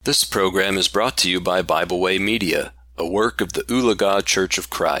This program is brought to you by Bible Way Media, a work of the Ulaga Church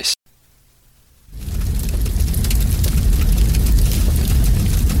of Christ.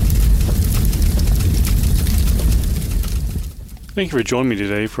 Thank you for joining me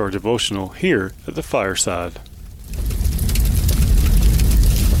today for our devotional here at the Fireside.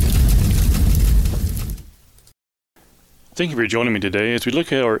 Thank you for joining me today as we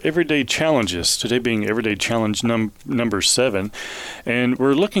look at our everyday challenges, today being everyday challenge number 7. And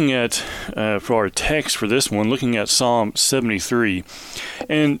we're looking at, for our text for this one, looking at Psalm 73.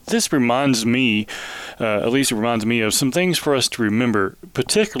 And this reminds me, at least it reminds me of some things for us to remember,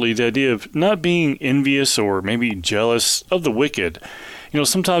 particularly the idea of not being envious or maybe jealous of the wicked. You know,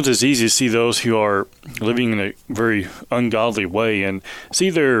 sometimes it's easy to see those who are living in a very ungodly way and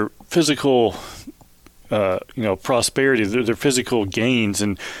see their physical prosperity, their physical gains,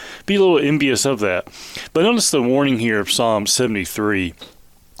 and be a little envious of that. But notice the warning here of Psalm 73.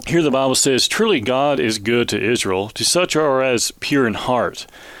 Here the Bible says, "Truly God is good to Israel, to such as pure in heart.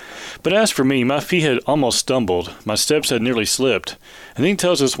 But as for me, my feet had almost stumbled, my steps had nearly slipped." And then he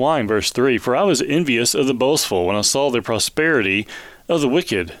tells us why in verse 3, "For I was envious of the boastful when I saw the prosperity of the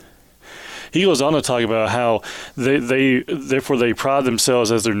wicked." He goes on to talk about how they pride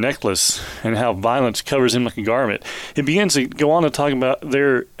themselves as their necklace and how violence covers him like a garment. He begins to go on to talk about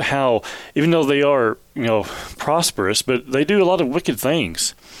how even though they are, prosperous, but they do a lot of wicked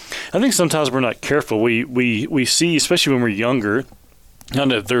things. I think sometimes we're not careful. We see, especially when we're younger, not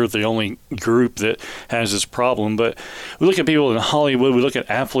that they're the only group that has this problem, but we look at people in Hollywood, we look at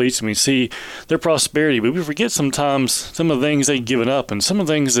athletes, and we see their prosperity, but we forget sometimes some of the things they've given up and some of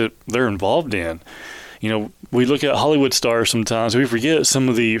the things that they're involved in. We look at Hollywood stars sometimes, we forget some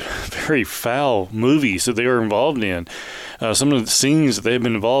of the very foul movies that they are involved in, some of the scenes that they've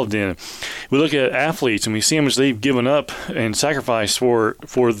been involved in. We look at athletes and we see how much they've given up and sacrificed for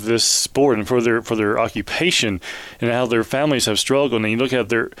this sport and for their occupation, and how their families have struggled. And you look at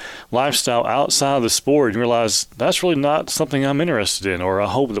their lifestyle outside of the sport and realize that's really not something I'm interested in, or I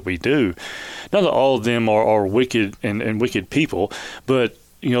hope that we do. Not that all of them are wicked and wicked people, but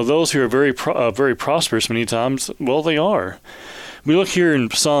those who are very prosperous many times, well, they are. We look here in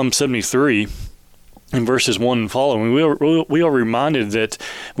Psalm 73 in verses 1 and following. We are reminded that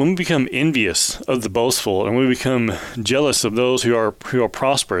when we become envious of the boastful and we become jealous of those who are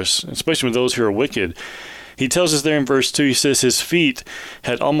prosperous, especially with those who are wicked, he tells us there in verse 2, he says, his feet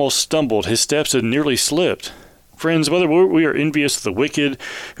had almost stumbled, his steps had nearly slipped. Friends, whether we are envious of the wicked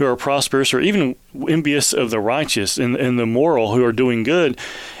who are prosperous, or even envious of the righteous and the moral who are doing good,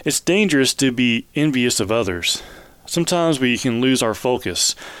 it's dangerous to be envious of others. Sometimes we can lose our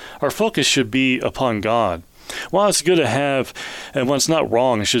focus. Our focus should be upon God. While it's good to have, and while it's not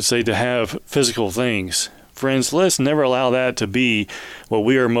wrong, I should say, to have physical things, friends, let's never allow that to be what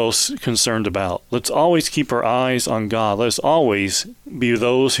we are most concerned about. Let's always keep our eyes on God. Let's always be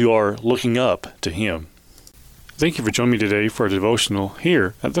those who are looking up to Him. Thank you for joining me today for a devotional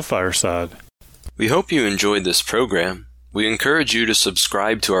here at the Fireside. We hope you enjoyed this program. We encourage you to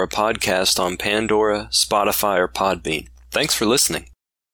subscribe to our podcast on Pandora, Spotify, or Podbean. Thanks for listening.